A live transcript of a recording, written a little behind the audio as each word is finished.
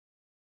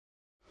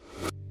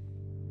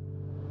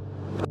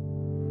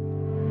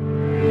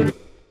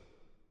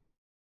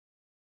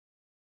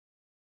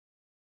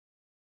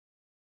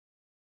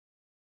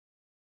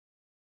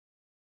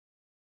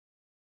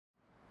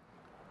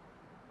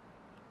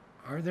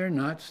Are there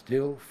not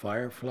still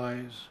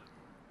fireflies?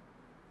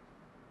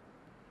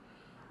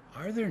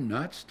 Are there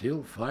not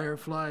still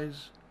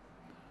fireflies?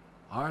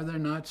 Are there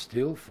not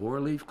still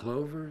four-leaf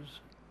clovers?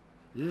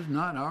 Is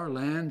not our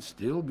land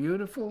still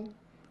beautiful?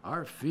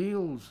 Our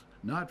fields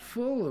not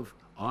full of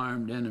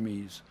armed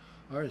enemies?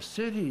 Our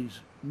cities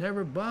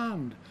never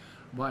bombed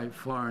by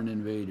foreign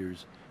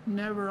invaders,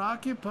 never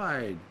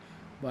occupied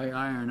by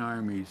iron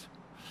armies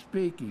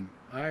speaking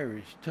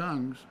Irish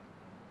tongues?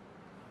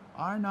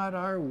 Are not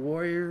our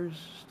warriors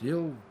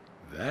still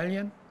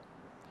valiant,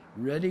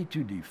 ready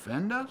to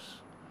defend us?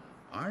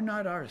 Are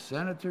not our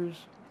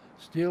senators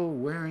still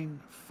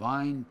wearing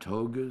fine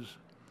togas?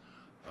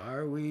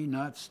 Are we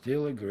not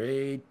still a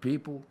great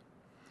people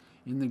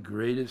in the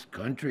greatest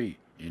country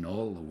in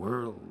all the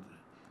world?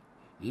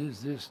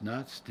 Is this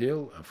not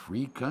still a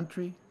free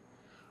country?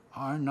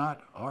 Are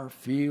not our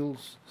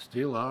fields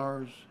still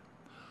ours?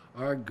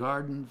 Our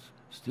gardens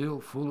still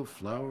full of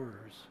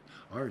flowers?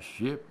 Our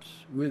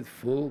ships with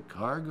full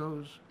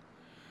cargoes?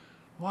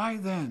 Why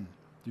then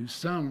do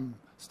some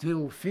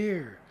still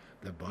fear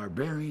the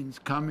barbarians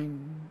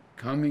coming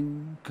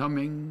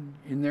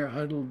in their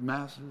huddled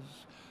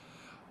masses?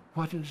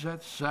 What is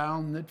that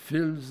sound that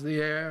fills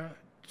the air,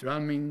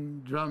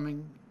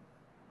 drumming?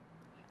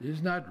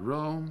 Is not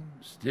Rome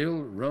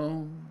still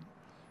Rome?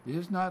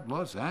 Is not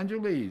Los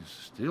Angeles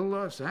still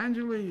Los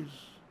Angeles?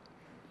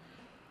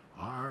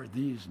 Are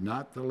these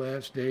not the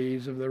last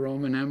days of the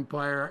Roman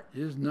Empire?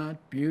 Is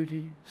not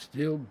beauty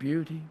still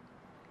beauty?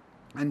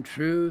 And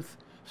truth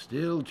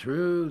still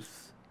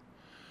truth?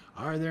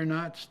 Are there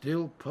not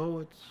still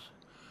poets?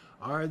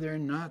 Are there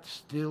not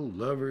still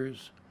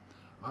lovers?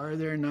 Are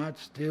there not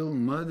still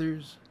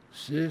mothers,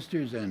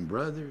 sisters, and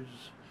brothers?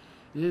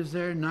 Is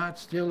there not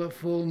still a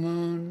full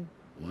moon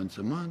once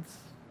a month?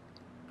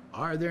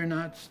 Are there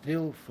not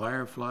still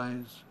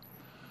fireflies?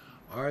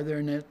 Are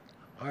there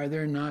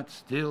not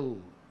still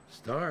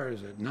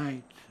stars at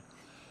night?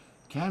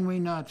 Can we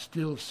not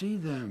still see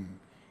them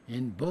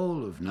in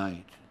bowl of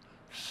night,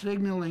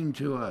 signaling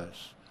to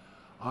us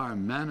our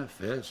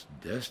manifest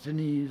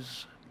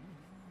destinies?